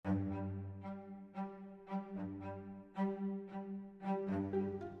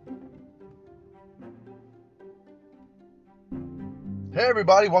Hey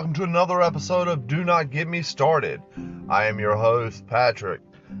everybody, welcome to another episode of Do Not Get Me Started. I am your host, Patrick.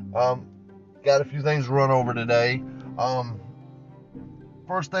 Got a few things to run over today.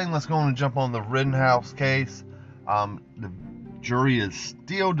 First thing, let's go on and jump on the Rittenhouse case. The jury is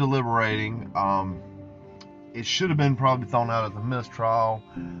still deliberating. It should have been probably thrown out as a mistrial,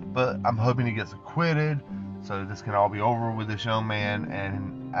 but I'm hoping he gets acquitted, so this can all be over with this young man,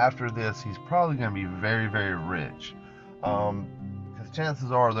 and after this, he's probably going to be very, very rich.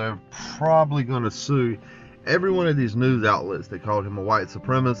 Chances are they're probably going to sue every one of these news outlets that called him a white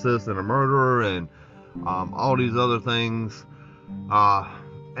supremacist and a murderer and all these other things.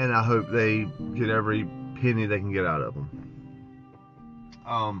 And I hope they get every penny they can get out of him.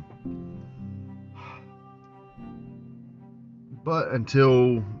 But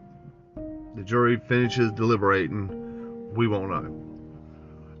until the jury finishes deliberating, we won't know.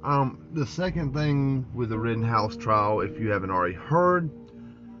 The second thing with the Rittenhouse trial, if you haven't already heard,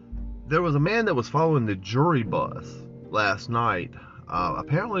 there was a man that was following the jury bus last night,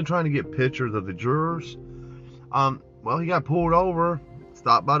 apparently trying to get pictures of the jurors. Well, he got pulled over,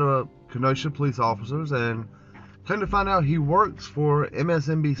 stopped by the Kenosha police officers, and come to find out he works for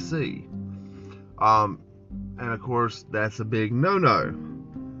MSNBC. And of course, that's a big no-no.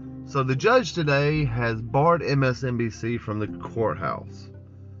 So the judge today has barred MSNBC from the courthouse.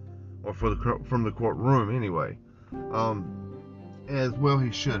 Or from the courtroom, anyway. As well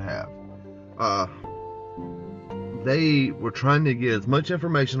he should have. They were trying to get as much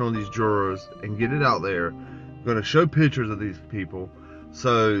information on these jurors and get it out there. Going to show pictures of these people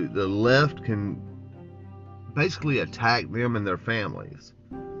so the left can basically attack them and their families.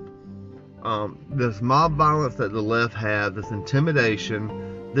 This mob violence that the left have, this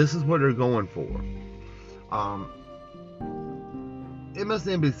intimidation, this is what they're going for.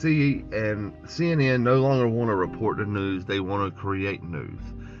 MSNBC and CNN no longer want to report the news, they want to create news.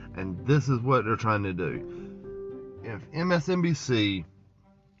 And this is what they're trying to do. If MSNBC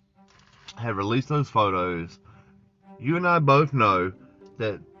had released those photos, you and I both know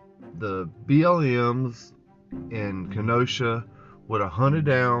that the BLMs in Kenosha would have hunted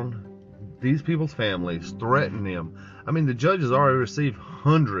down these people's families, threatened them. I mean, the judge has already received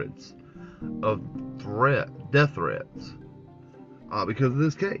hundreds of death threats. Because of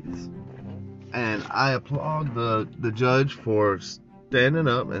this case. And I applaud the judge for standing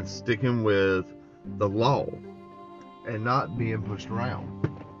up and sticking with the law and not being pushed around.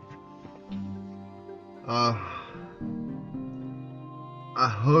 I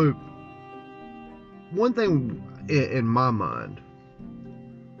hope, one thing in my mind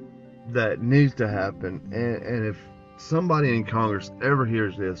that needs to happen, and if somebody in Congress ever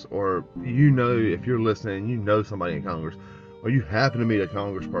hears this, or you know, if you're listening, you know somebody in Congress, or you happen to meet a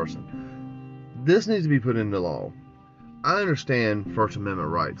congressperson, this needs to be put into law. I understand First Amendment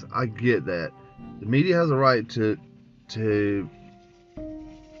rights. I get that. The media has a right to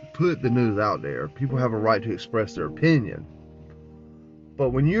put the news out there. People have a right to express their opinion. But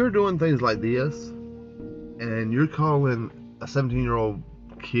when you're doing things like this, and you're calling a 17-year-old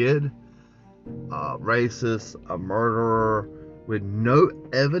kid racist, a murderer, with no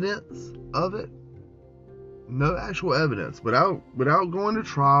evidence of it, no actual evidence, without going to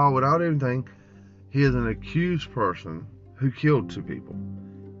trial, without anything, he is an accused person who killed two people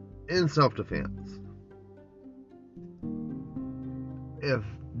in self-defense. If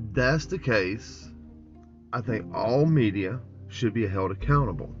that's the case, I think all media should be held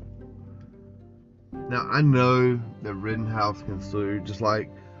accountable. Now, I know that Rittenhouse can sue, just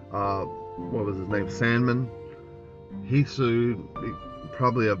like, what was his name, Sandman? He sued,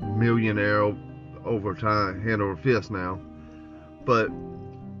 probably a millionaire over time, hand over fist now, but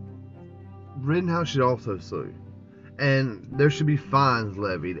Rittenhouse should also sue, and there should be fines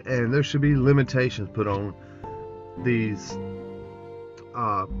levied, and there should be limitations put on these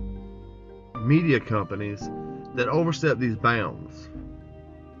media companies that overstep these bounds.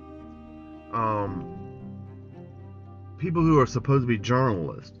 People who are supposed to be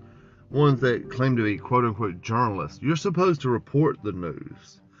journalists, ones that claim to be quote-unquote journalists, you're supposed to report the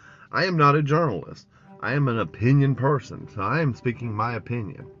news. I am not a journalist. I am an opinion person, so I am speaking my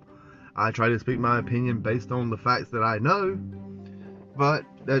opinion. I try to speak my opinion based on the facts that I know, but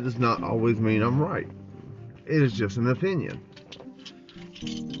that does not always mean I'm right. It is just an opinion.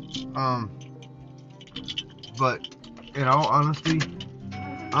 But in all honesty,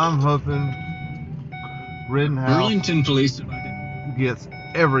 I'm hoping Rittenhouse Burlington Police gets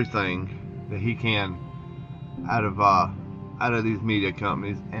everything that he can out of these media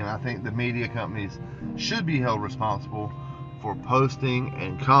companies, and I think the media companies should be held responsible for posting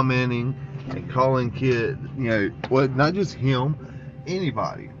and commenting and calling kids, not just him,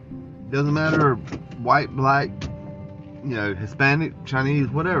 Anybody. Doesn't matter, white, black, Hispanic, Chinese,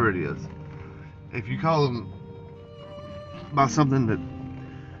 whatever it is. If you call them by something that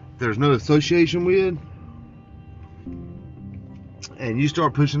there's no association with, and you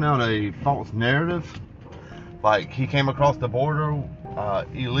start pushing out a false narrative, like he came across the border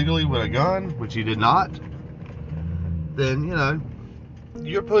illegally with a gun, which he did not, then,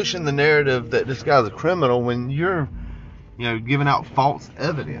 you're pushing the narrative that this guy's a criminal when you're, giving out false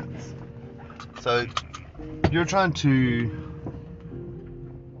evidence. So you're trying to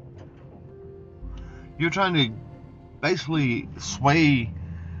basically sway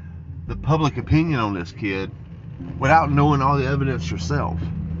the public opinion on this kid without knowing all the evidence yourself.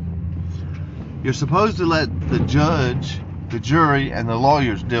 You're supposed to let the judge, the jury, and the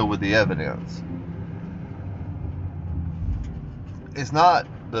lawyers deal with the evidence. It's not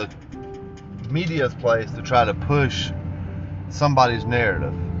the media's place to try to push somebody's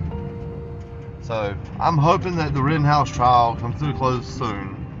narrative. So I'm hoping that the Rittenhouse trial comes to a close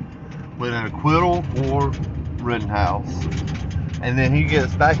soon with an acquittal for Rittenhouse, and then he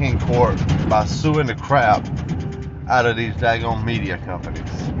gets back in court by suing the crap out of these daggone media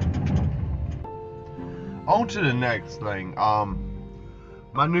companies. On to the next thing.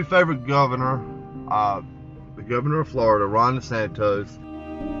 My new favorite governor, the governor of Florida, Ron DeSantos.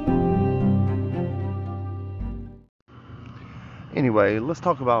 Anyway, let's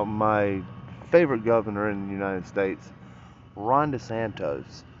talk about my favorite governor in the United States, Ron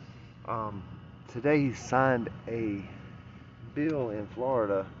DeSantos. Today he signed a bill in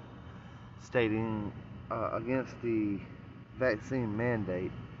Florida stating against the vaccine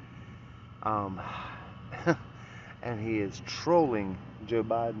mandate, and he is trolling Joe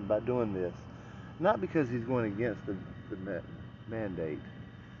Biden by doing this. Not because he's going against the mandate.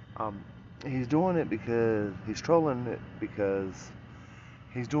 He's doing it because he's trolling it because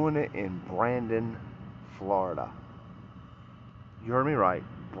he's doing it in Brandon, Florida. You heard me right.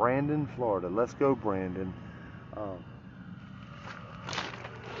 Brandon, Florida. Let's go, Brandon.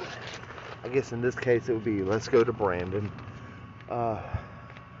 I guess in this case it would be let's go to Brandon. So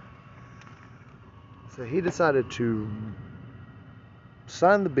he decided to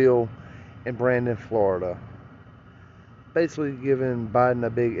sign the bill in Brandon, Florida, basically giving Biden a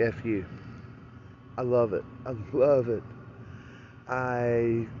big FU. I love it. I love it.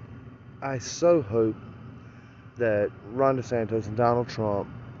 I so hope that Ron DeSantos and Donald Trump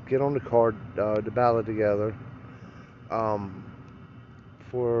get on the ballot together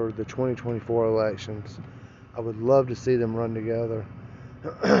for the 2024 elections. I would love to see them run together.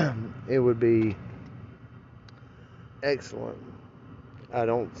 It would be excellent. I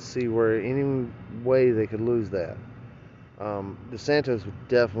don't see where any way they could lose that. DeSantos would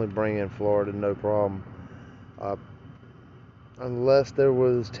definitely bring in Florida, no problem. Unless there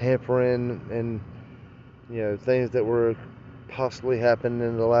was tampering and things that were possibly happening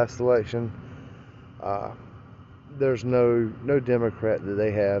in the last election, there's no Democrat that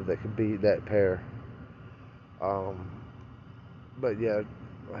they have that could beat that pair. But yeah,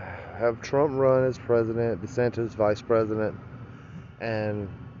 have Trump run as president, DeSantis vice president, and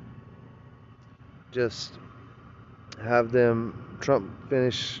just have Trump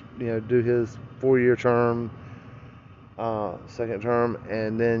finish, do his 4-year term, second term,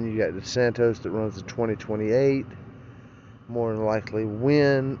 and then you got DeSantos that runs in 2028, more than likely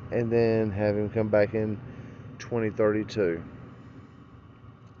win, and then have him come back in 2032.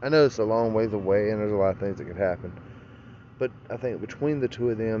 I know it's a long ways away, and there's a lot of things that could happen, but I think between the two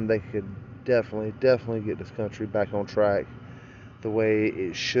of them, they could definitely get this country back on track the way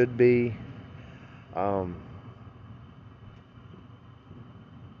it should be. I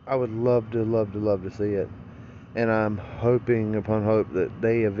would love to see it, and I'm hoping upon hope that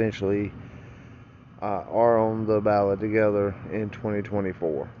they eventually are on the ballot together in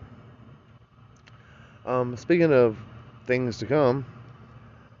 2024. Speaking of things to come,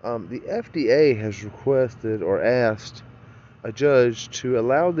 the FDA has requested or asked a judge to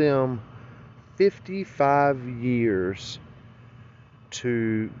allow them 55 years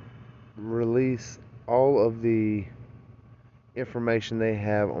to release all of the information they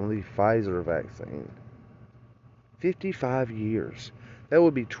have on the Pfizer vaccine. 55 years. That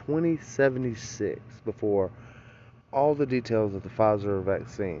would be 2076 before all the details of the Pfizer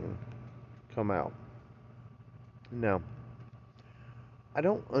vaccine come out. Now, I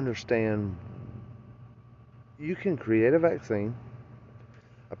don't understand. You can create a vaccine,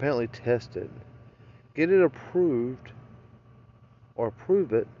 apparently test it, get it approved, or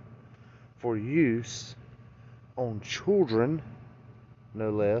approve it for use on children,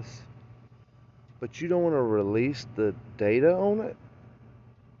 no less, but you don't want to release the data on it?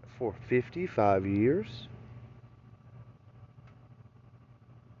 for 55 years.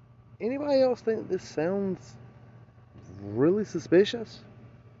 Anybody else think this sounds really suspicious?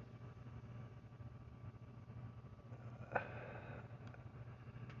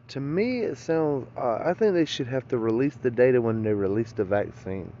 To me, it sounds. I think they should have to release the data when they release the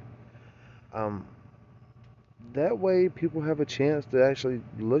vaccine. Um, that way, people have a chance to actually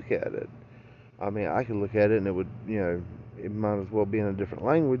look at it. I mean, I could look at it and it would, it might as well be in a different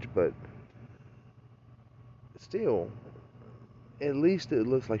language, but still, at least it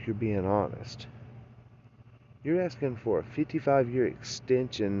looks like you're being honest. You're asking for a 55-year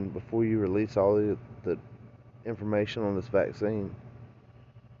extension before you release all the information on this vaccine.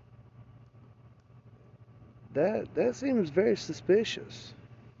 That seems very suspicious.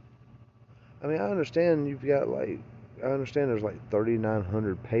 I mean, I understand there's like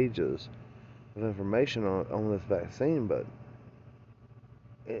 3,900 pages of information on this vaccine, but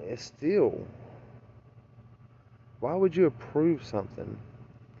it's still, why would you approve something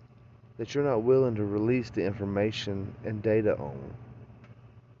that you're not willing to release the information and data on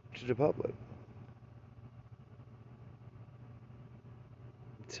to the public?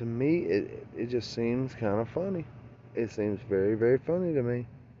 To me, it just seems kind of funny. It seems very, very funny to me.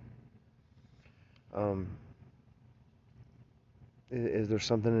 Um, is there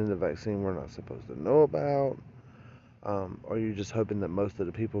something in the vaccine we're not supposed to know about? Are you just hoping that most of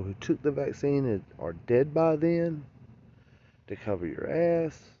the people who took the vaccine are dead by then to cover your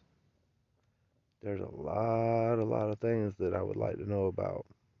ass? There's a lot of things that I would like to know about.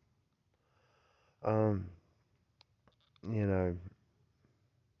 Um, you know,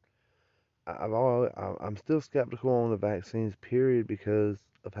 I'm still skeptical on the vaccines, period, because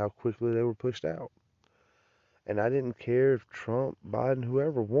of how quickly they were pushed out. And I didn't care if Trump, Biden,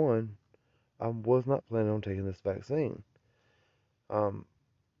 whoever won, I was not planning on taking this vaccine. Um,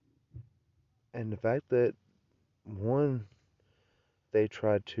 and the fact that, one, they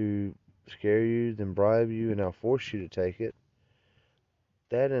tried to scare you, then bribe you, and now force you to take it,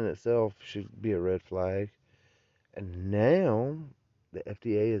 that in itself should be a red flag. And now the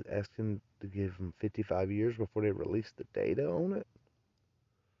FDA is asking to give them 55 years before they release the data on it.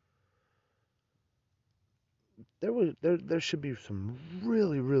 There should be some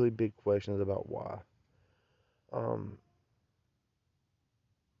really, really big questions about why. Um,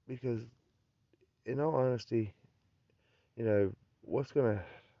 because in all honesty, what's gonna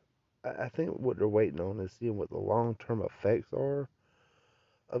I think what they're waiting on is seeing what the long term effects are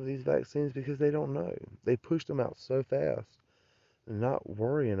of these vaccines, because they don't know. They pushed them out so fast, not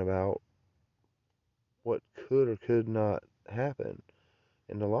worrying about what could or could not happen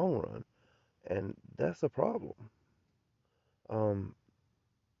in the long run. And that's a problem. Um,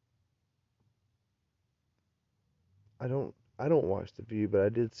 I don't watch The View, but I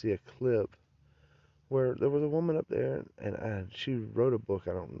did see a clip where there was a woman up there, and she wrote a book.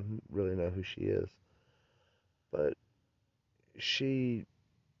 I don't really know who she is, but she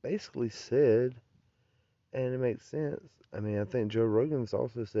basically said, and it makes sense. I mean, I think Joe Rogan's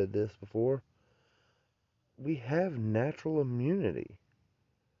also said this before. We have natural immunity.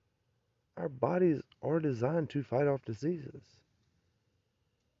 Our bodies are designed to fight off diseases.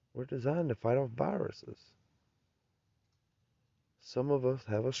 We're designed to fight off viruses. Some of us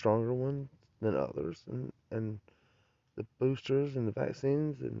have a stronger one than others, and the boosters and the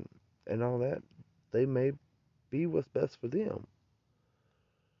vaccines and all that, they may be what's best for them.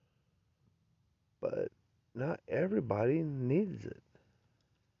 But not everybody needs it.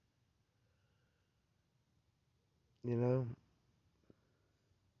 You know,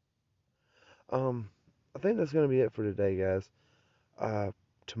 um, I think that's gonna be it for today, guys. Uh,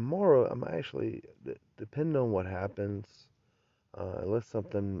 Tomorrow, I'm actually, depending on what happens, unless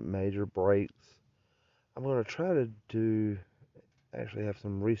something major breaks, I'm gonna try to actually have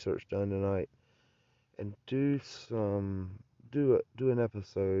some research done tonight and do an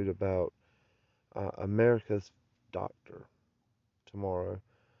episode about America's Doctor tomorrow.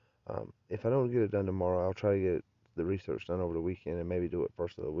 If I don't get it done tomorrow, I'll try to get the research done over the weekend and maybe do it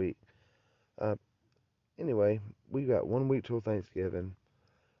first of the week. Uh, anyway, we got 1 week till Thanksgiving.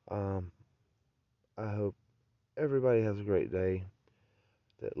 Um, I hope everybody has a great day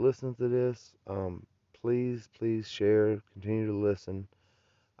that listens to this. Please, please share, continue to listen.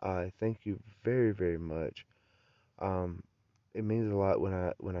 I thank you very, very much. Um, it means a lot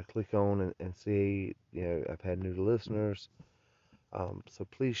when I click on and see, I've had new listeners. So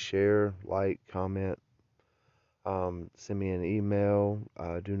please share, like, comment, send me an email.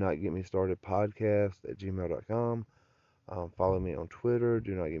 Do not get me started podcast at gmail.com. Follow me on Twitter.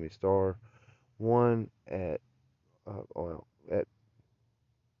 Do not get me star one at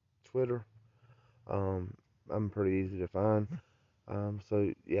Twitter. I'm pretty easy to find.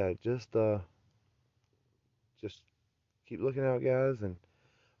 So yeah, just keep looking out, guys. And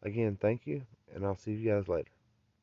again, thank you, and I'll see you guys later.